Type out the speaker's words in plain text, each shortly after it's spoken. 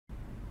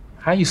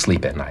How you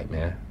sleep at night,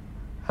 man?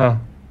 Huh?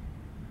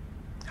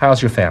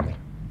 How's your family?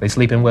 They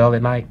sleeping well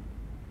at night?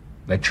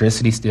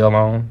 Electricity still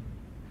on?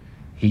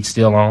 Heat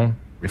still on?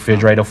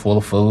 Refrigerator full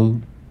of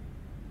food?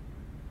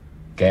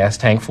 Gas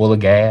tank full of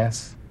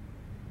gas?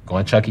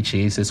 Going Chuck E.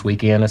 Cheese this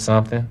weekend or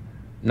something?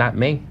 Not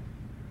me.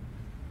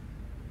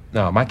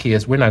 No, my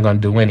kids, we're not going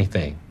to do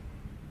anything.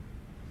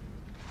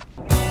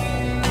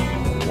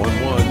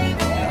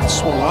 1-1.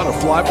 Swung on a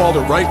fly ball to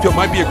right field.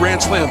 Might be a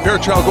grand slam.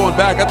 Fairchild going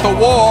back at the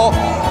wall.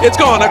 It's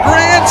gone. A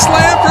grand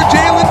slam for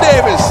Jalen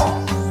Davis.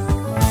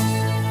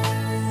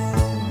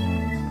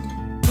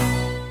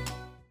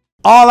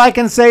 All I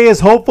can say is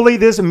hopefully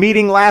this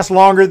meeting lasts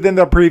longer than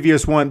the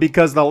previous one,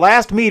 because the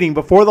last meeting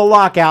before the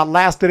lockout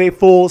lasted a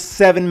full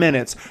 7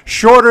 minutes,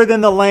 shorter than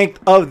the length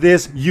of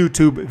this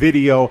YouTube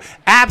video.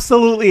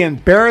 Absolutely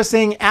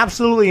embarrassing,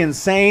 absolutely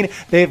insane.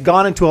 They've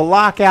gone into a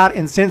lockout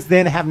and since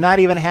then have not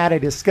even had a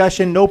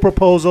discussion, no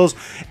proposals,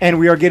 and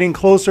we are getting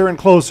closer and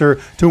closer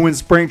to when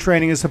spring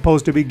training is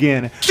supposed to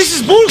begin. This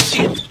is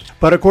bullshit!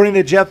 But according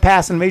to Jeff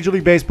Passan, Major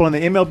League Baseball and the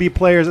MLB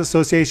Players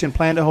Association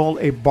plan to hold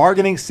a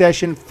bargaining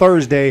session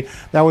Thursday.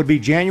 That would be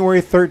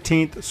January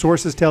 13th.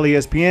 Sources tell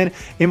ESPN.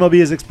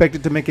 MLB is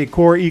expected to make a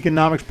core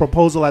economics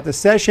proposal at the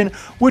session,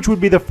 which would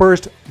be the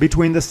first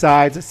between the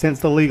sides since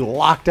the league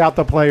locked out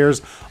the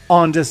players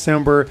on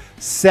December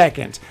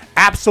 2nd.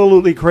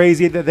 Absolutely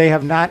crazy that they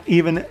have not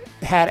even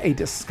had a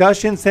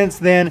discussion since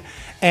then.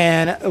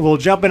 And we'll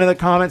jump into the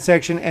comment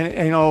section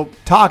and,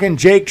 talking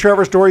Jake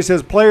Trevor Story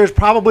says players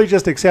probably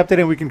just accept it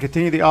and we can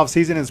continue the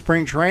offseason and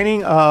spring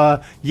training.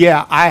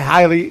 Yeah, I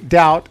highly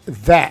doubt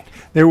that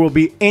there will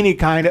be any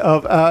kind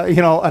of,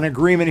 an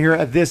agreement here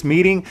at this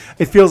meeting.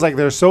 It feels like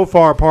they're so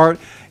far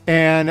apart.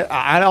 And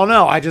I don't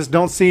know. I just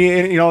don't see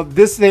any,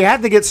 this. They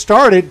had to get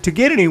started to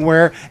get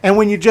anywhere. And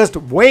when you just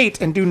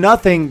wait and do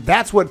nothing,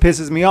 that's what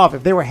pisses me off.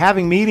 If they were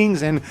having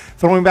meetings and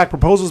throwing back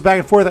proposals back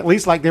and forth, at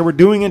least like they were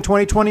doing in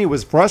 2020, it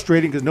was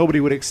frustrating because nobody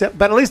would accept.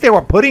 But at least they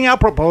were putting out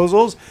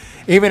proposals.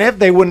 Even if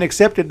they wouldn't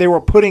accept it, they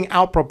were putting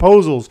out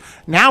proposals.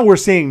 Now we're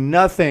seeing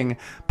nothing.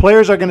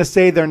 Players are going to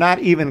say they're not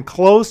even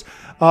close.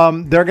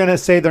 They're going to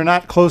say they're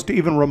not close to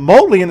even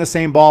remotely in the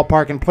same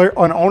ballpark,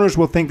 and owners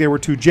will think they were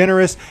too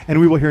generous, and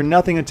we will hear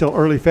nothing until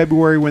early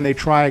February when they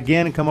try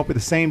again and come up with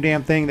the same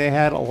damn thing they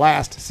had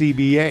last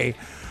CBA.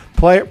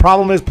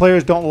 Problem is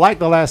players don't like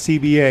the last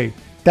CBA.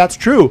 That's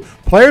true.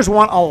 Players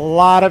want a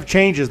lot of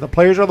changes. The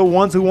players are the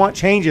ones who want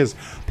changes.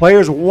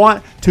 Players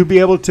want to be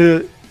able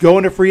to go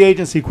into free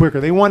agency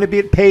quicker. They want to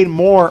get paid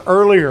more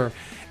earlier,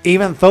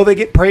 even though they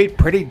get paid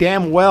pretty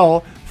damn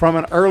well from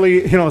an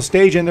early,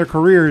 stage in their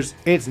careers.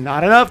 It's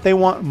not enough. They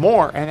want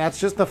more, and that's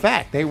just the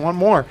fact. They want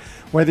more,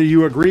 whether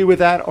you agree with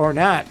that or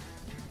not.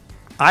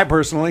 I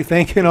personally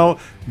think,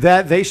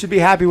 that they should be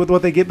happy with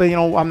what they get, but,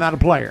 I'm not a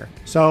player.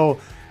 So,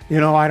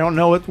 I don't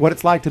know what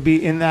it's like to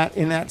be in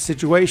that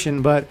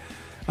situation, but,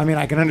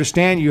 I can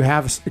understand you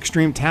have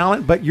extreme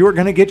talent, but you're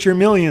going to get your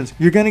millions.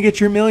 You're going to get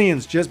your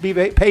millions. Just be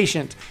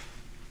patient.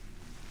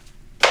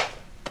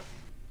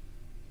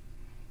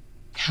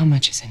 How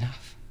much is enough?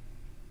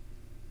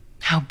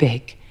 How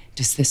big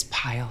does this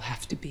pile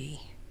have to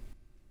be?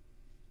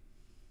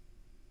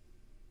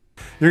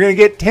 You're going to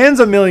get tens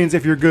of millions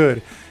if you're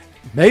good.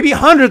 Maybe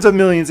hundreds of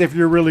millions if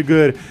you're really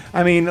good.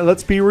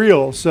 Let's be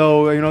real.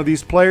 So,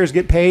 these players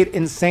get paid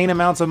insane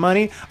amounts of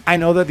money. I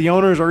know that the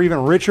owners are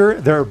even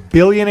richer. They're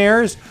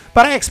billionaires.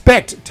 But I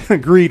expect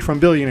greed from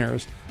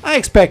billionaires. I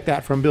expect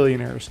that from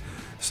billionaires.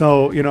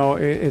 So,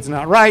 it's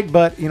not right.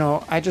 But,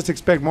 I just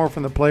expect more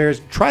from the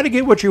players. Try to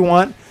get what you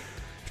want.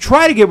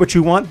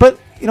 But,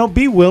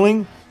 be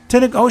willing to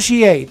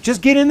negotiate.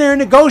 Just get in there and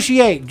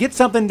negotiate. Get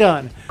something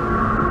done.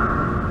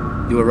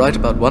 You were right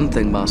about one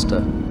thing, Master.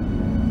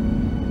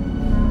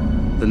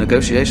 The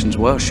negotiations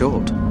were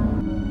short.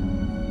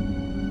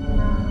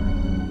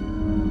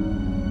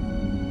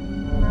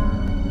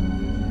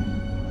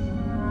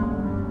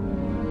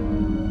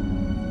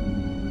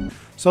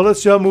 So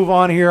let's move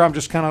on here. I'm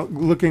just kind of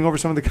looking over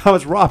some of the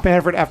comments. Rob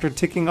Manfred, after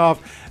tricking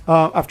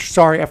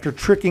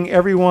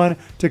everyone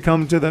to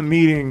come to the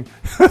meeting.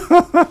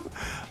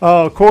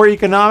 Core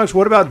economics.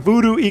 What about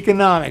voodoo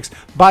economics?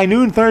 By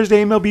noon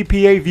Thursday,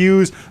 MLBPA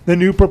views the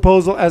new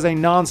proposal as a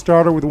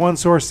non-starter, with one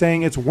source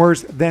saying it's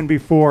worse than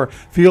before.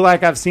 Feel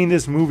like I've seen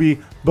this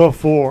movie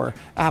before.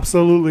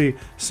 Absolutely.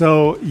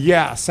 So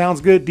yeah,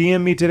 sounds good.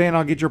 DM me today and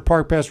I'll get your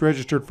park pass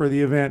registered for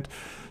the event.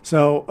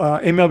 So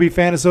MLB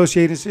Fan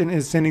Association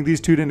is sending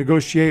these two to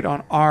negotiate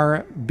on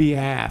our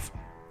behalf.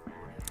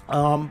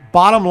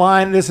 Bottom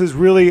line, this is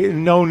really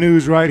no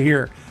news right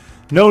here.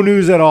 No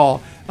news at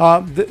all.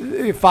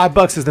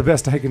 $5 is the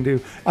best I can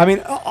do.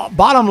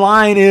 Bottom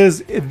line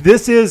is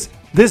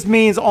this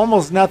means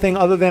almost nothing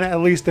other than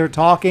at least they're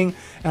talking.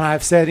 And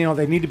I've said,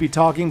 they need to be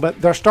talking,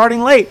 but they're starting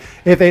late.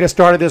 If they'd have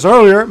started this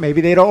earlier, maybe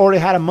they'd already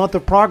had a month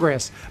of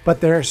progress. But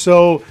they're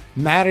so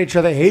mad at each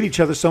other, hate each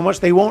other so much,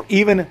 they won't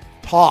even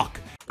talk.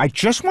 I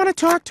just want to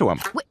talk to him.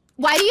 Wait,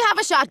 why do you have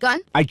a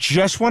shotgun? I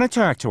just want to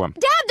talk to him.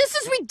 Dad, this is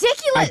is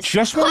ridiculous. I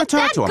just want to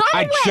talk to him.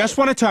 I just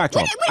want to talk to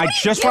him. I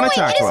just want to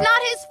talk to him.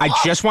 I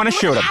just want to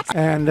shoot him.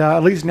 And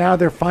at least now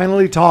they're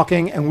finally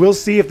talking, and we'll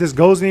see if this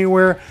goes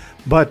anywhere.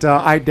 But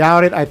I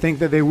doubt it. I think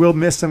that they will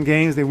miss some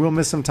games. They will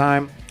miss some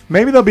time.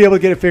 Maybe they'll be able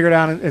to get it figured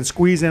out and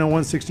squeeze in a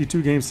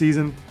 162-game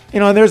season. You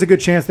know, and there's a good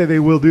chance that they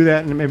will do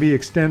that and maybe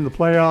extend the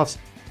playoffs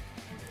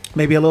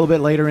maybe a little bit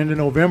later into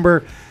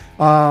November.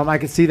 I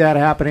could see that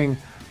happening.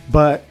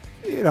 But,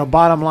 you know,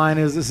 bottom line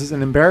is this is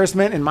an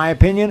embarrassment, in my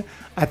opinion.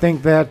 I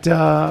think that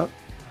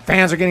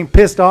fans are getting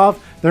pissed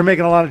off. They're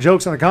making a lot of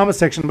jokes in the comment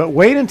section. But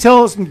wait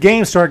until some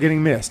games start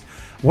getting missed.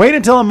 Wait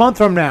until a month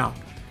from now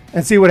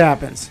and see what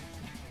happens.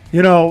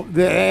 You know,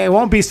 it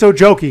won't be so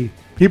jokey.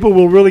 People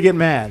will really get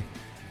mad.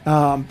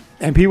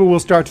 And people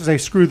will start to say,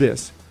 screw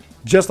this.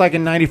 Just like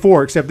in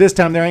 94, except this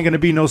time there ain't going to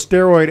be no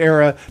steroid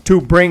era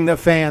to bring the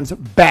fans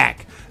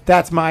back.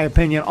 That's my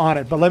opinion on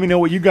it. But let me know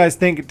what you guys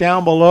think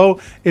down below.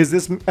 Is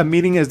this a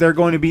meeting? Is there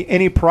going to be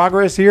any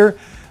progress here?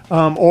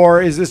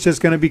 Or is this just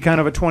going to be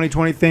kind of a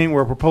 2020 thing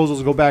where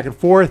proposals go back and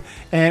forth?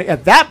 And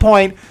at that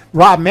point,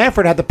 Rob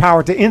Manfred had the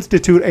power to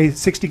institute a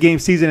 60-game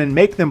season and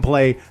make them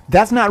play.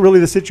 That's not really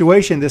the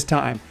situation this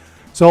time.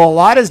 So a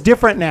lot is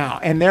different now.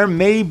 And there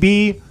may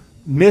be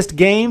missed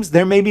games.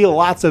 There may be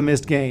lots of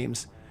missed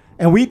games.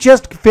 And we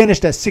just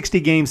finished a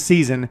 60-game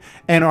season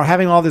and are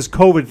having all this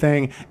COVID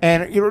thing.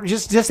 And you know,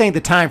 just ain't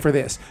the time for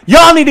this.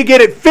 Y'all need to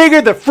get it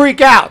figured the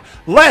freak out.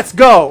 Let's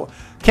go.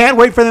 Can't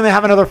wait for them to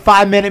have another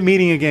 5-minute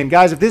meeting again.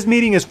 Guys, if this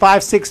meeting is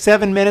 5, 6,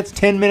 7 minutes,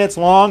 10 minutes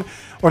long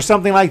or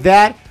something like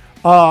that,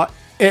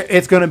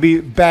 it's going to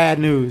be bad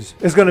news.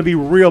 It's going to be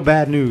real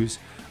bad news.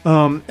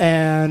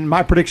 And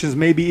my predictions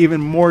may be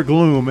even more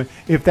gloom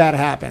if that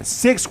happens.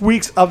 6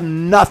 weeks of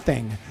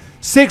nothing.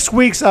 6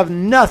 weeks of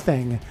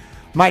nothing.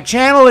 My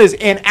channel is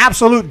in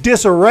absolute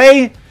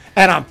disarray,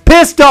 and I'm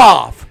pissed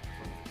off.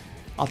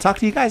 I'll talk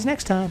to you guys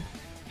next time.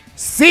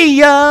 See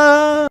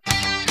ya!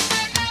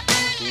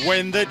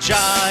 When the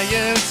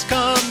Giants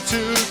come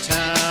to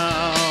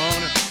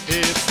town,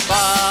 it's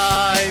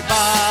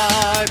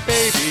bye-bye,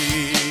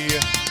 baby.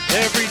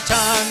 Every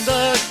time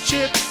the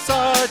chips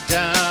are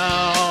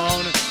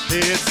down,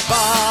 it's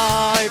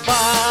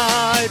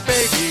bye-bye,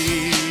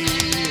 baby.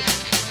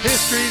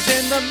 History's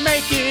in the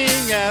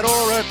making at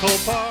Oracle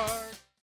Park.